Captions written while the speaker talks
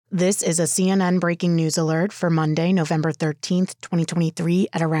This is a CNN breaking news alert for Monday, November 13th, 2023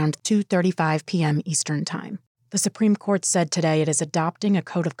 at around 2:35 p.m. Eastern Time. The Supreme Court said today it is adopting a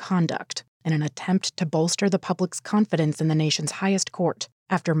code of conduct in an attempt to bolster the public's confidence in the nation's highest court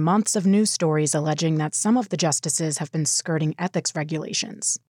after months of news stories alleging that some of the justices have been skirting ethics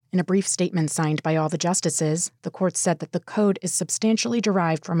regulations. In a brief statement signed by all the justices, the court said that the code is substantially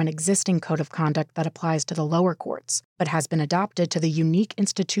derived from an existing code of conduct that applies to the lower courts, but has been adopted to the unique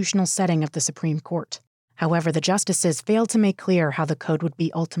institutional setting of the Supreme Court. However, the justices failed to make clear how the code would be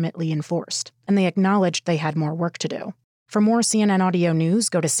ultimately enforced, and they acknowledged they had more work to do. For more CNN audio news,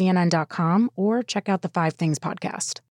 go to CNN.com or check out the 5 Things podcast.